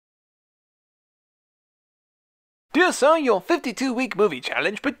Dear sir, your 52-week movie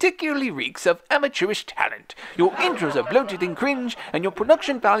challenge particularly reeks of amateurish talent. Your intros are bloated and cringe, and your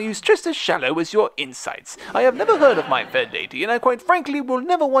production values just as shallow as your insights. I have never heard of My Fair Lady, and I quite frankly will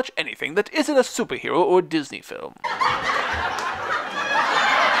never watch anything that isn't a superhero or Disney film.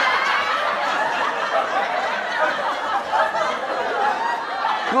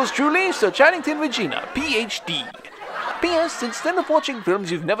 Yours truly, Sir Chaddington Regina, Ph.D. P.S. Instead of watching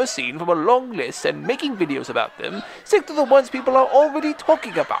films you've never seen from a long list and making videos about them, stick to the ones people are already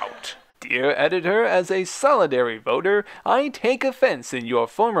talking about. Dear editor, as a solidary voter, I take offense in your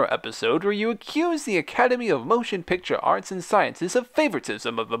former episode where you accused the Academy of Motion Picture Arts and Sciences of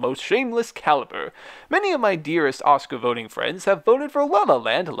favoritism of the most shameless caliber. Many of my dearest Oscar-voting friends have voted for La La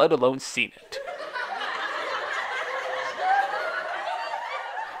Land, let alone seen it.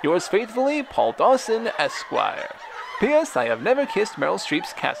 Yours faithfully, Paul Dawson, Esquire. P.S. I have never kissed Meryl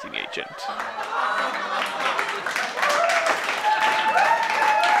Streep's casting agent.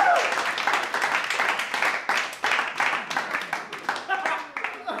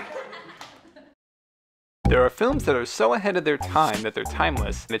 There are films that are so ahead of their time that they're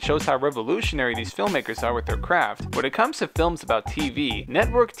timeless, and it shows how revolutionary these filmmakers are with their craft. When it comes to films about TV,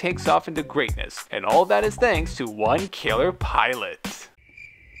 Network takes off into greatness, and all that is thanks to one killer pilot.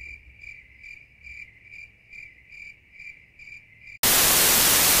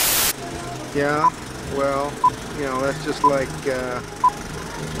 Yeah, well, you know, that's just like,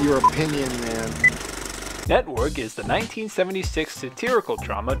 your opinion, man. Network is the 1976 satirical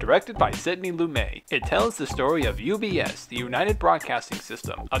drama directed by Sidney Lumet. It tells the story of UBS, the United Broadcasting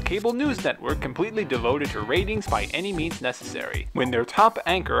System, a cable news network completely devoted to ratings by any means necessary. When their top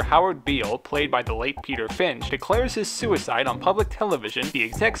anchor, Howard Beale, played by the late Peter Finch, declares his suicide on public television, the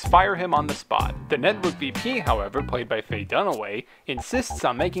execs fire him on the spot. The network VP, however, played by Faye Dunaway, insists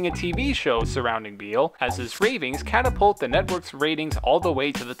on making a TV show surrounding Beale, as his ravings catapult the network's ratings all the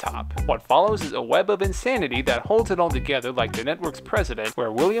way to the top. What follows is a web of insanity that holds it all together like the network's president,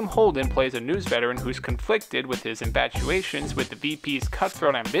 where William Holden plays a news veteran who's conflicted with his infatuations with the VP's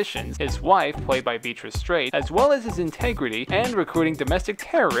cutthroat ambitions, his wife, played by Beatrice, as well as his integrity, and recruiting domestic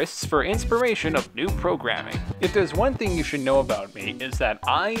terrorists for inspiration of new programming. If there's one thing you should know about me, is that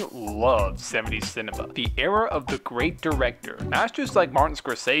I love 70s cinema, the era of the great director. Masters like Martin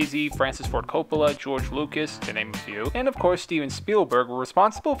Scorsese, Francis Ford Coppola, George Lucas, to name a few, and of course Steven Spielberg were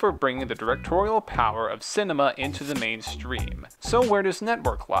responsible for bringing the directorial power of cinema into the mainstream. So where does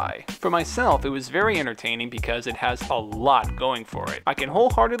Network lie? For myself, it was very entertaining because it has a lot going for it. I can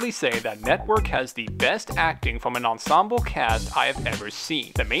wholeheartedly say that Network has the best acting from an ensemble cast I have ever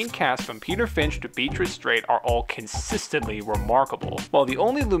seen. The main cast from Peter Finch to Beatrice are all consistently remarkable. While the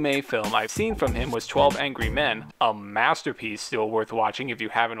only Lumet film I've seen from him was 12 Angry Men, a masterpiece still worth watching if you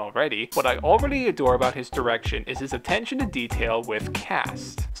haven't already, what I already adore about his direction is his attention to detail with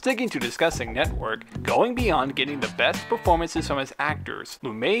cast. Sticking to discussing Network, going beyond getting the best performances from his actors,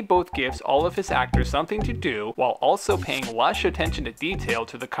 Lumet both gives all of his actors something to do while also paying lush attention to detail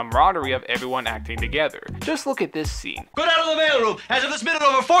to the camaraderie of everyone acting together. Just look at this scene. Go down to the mailroom. As of this minute,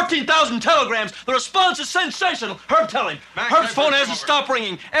 over 14,000 telegrams. The response is sensational. Herb, tell him. Herb's phone hasn't stopped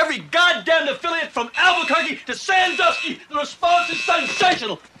ringing. Every goddamn affiliate from Albuquerque to Sandusky. The response is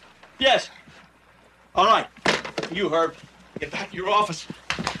sensational. Yes. All right. You, Herb, get back to your office.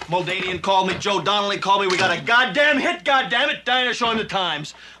 Muldanian called me, Joe Donnelly called me. We got a goddamn hit, goddammit. Dinah showing the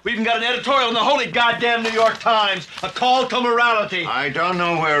Times. We even got an editorial in the holy goddamn New York Times. A call to morality. I don't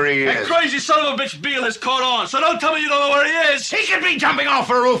know where he is. That crazy son of a bitch Beale has caught on, so don't tell me you don't know where he is. He could be jumping off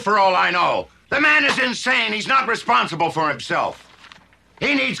a roof for all I know. The man is insane. He's not responsible for himself.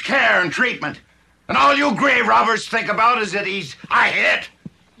 He needs care and treatment. And all you grave robbers think about is that he's a hit.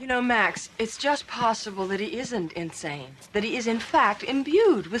 You know, Max, it's just possible that he isn't insane. That he is, in fact,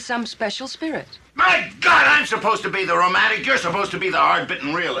 imbued with some special spirit. My God, I'm supposed to be the romantic. You're supposed to be the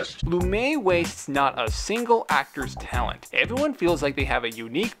hard-bitten realist. Lumet wastes not a single actor's talent. Everyone feels like they have a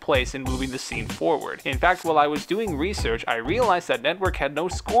unique place in moving the scene forward. In fact, while I was doing research, I realized that Network had no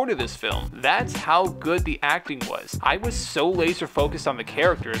score to this film. That's how good the acting was. I was so laser focused on the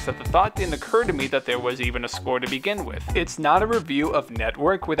characters that the thought didn't occur to me that there was even a score to begin with. It's not a review of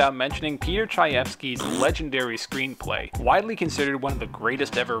Network without mentioning Peter Chayefsky's legendary screenplay, widely considered one of the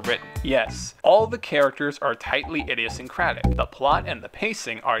greatest ever written. Yes, all the characters are tightly idiosyncratic. The plot and the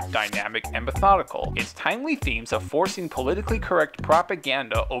pacing are dynamic and methodical. Its timely themes of forcing politically correct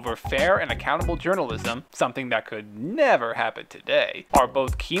propaganda over fair and accountable journalism, something that could never happen today, are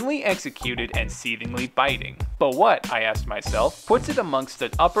both keenly executed and seethingly biting. But what, I asked myself, puts it amongst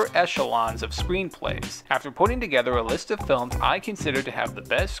the upper echelons of screenplays? After putting together a list of films I consider to have the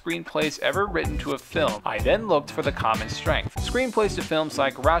best screenplays ever written to a film, I then looked for the common strength. Screenplays to films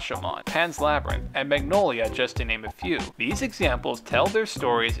like Rashomon, Pan's Labyrinth, and Magnolia, just to name a few. These examples tell their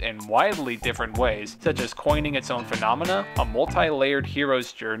stories in widely different ways, such as coining its own phenomena, a multi-layered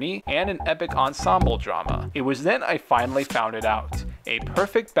hero's journey, and an epic ensemble drama. It was then I finally found it out. A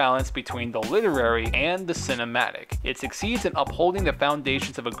perfect balance between the literary and the cinematic. It succeeds in upholding the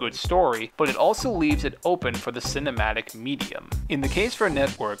foundations of a good story, but it also leaves it open for the cinematic medium. In the case for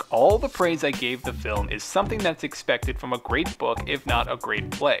Network, all the praise I gave the film is something that's expected from a great book, if not a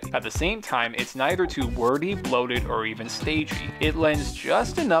great play. At the same time, it's neither too wordy, bloated, or even stagey. It lends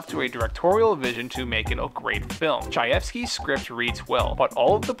just enough to a directorial vision to make it a great film. Chayefsky's script reads well, but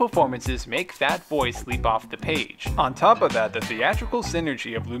all of the performances make that voice leap off the page. On top of that, the theatrical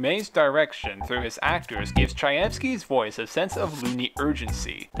synergy of Lumet's direction through his actors gives Chayefsky's voice a sense of loony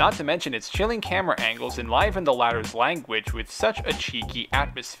urgency. Not to mention its chilling camera angles enliven the latter's language with such a cheeky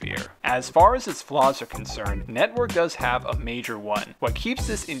atmosphere. As far as its flaws are concerned, Network does have a major one. What keeps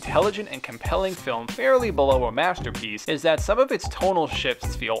this intelligent and compelling film fairly below a masterpiece is that some of its tonal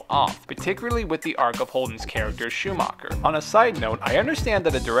shifts feel off, particularly with the arc of Holden's character Schumacher. On a side note, I understand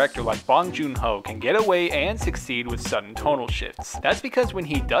that a director like Bong Joon-ho can get away and succeed with sudden tonal shifts. That's because when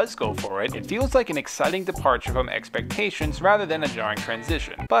he does go for it, it feels like an exciting departure from expectations rather than a jarring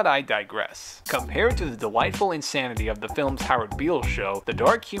transition. But I digress. Compared to the delightful insanity of the film's Howard Beale show, the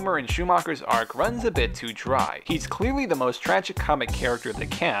dark humor in Schumacher's arc runs a bit too dry. He's clearly the most tragic comic character of the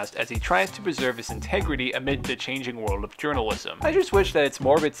cast as he tries to preserve his integrity amid the changing world of journalism. I just wish that its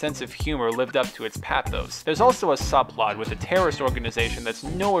morbid sense of humor lived up to its pathos. There's also a subplot with a terrorist organization that's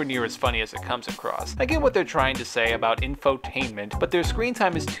nowhere near as funny as it comes across. I get what they're trying to say about infotainment, but their screen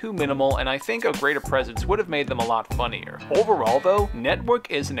time is too minimal and I think a greater presence would have made them a lot funnier. Overall though, Network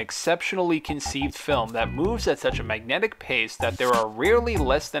is an exceptionally conceived film that moves at such a magnetic pace that there are rarely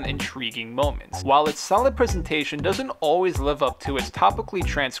less than intriguing moments. While its solid presentation doesn't always live up to its topically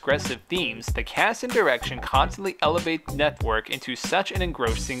transgressive themes, the cast and direction constantly elevate Network into such an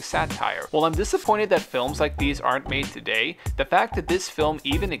engrossing satire. While I'm disappointed that films like these aren't made today, the fact that this film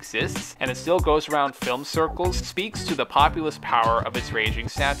even exists and it still goes around film circles speaks to the populist power of its raging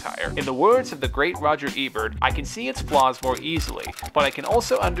satire. In the words of the great Roger Ebert, I can see its flaws more easily, but I can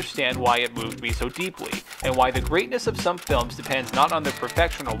also understand why it moved me so deeply, and why the greatness of some films depends not on their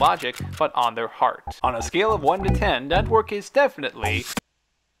perfection or logic, but on their heart. On a scale of 1 to 10, Network is definitely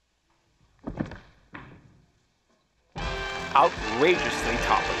outrageously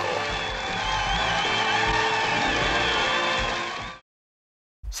topical.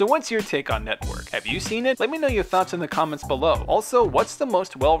 So what's your take on Network? Have you seen it? Let me know your thoughts in the comments below. Also, what's the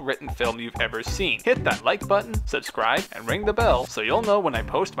most well-written film you've ever seen? Hit that like button, subscribe, and ring the bell so you'll know when I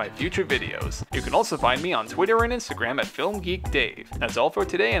post my future videos. You can also find me on Twitter and Instagram at FilmGeekDave. That's all for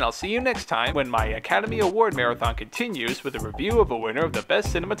today, and I'll see you next time when my Academy Award Marathon continues with a review of a winner of the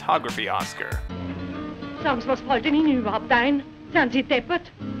Best Cinematography Oscar. Sagen Sie, was fällt denn Ihnen überhaupt ein? Sind Sie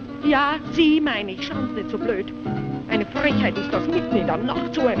deppert? Ja, Sie meine ich, schauen Sie nicht so blöd. Eine Frechheit ist das, mitten in der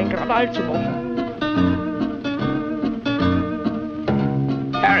Nacht so einen Krawall zu machen.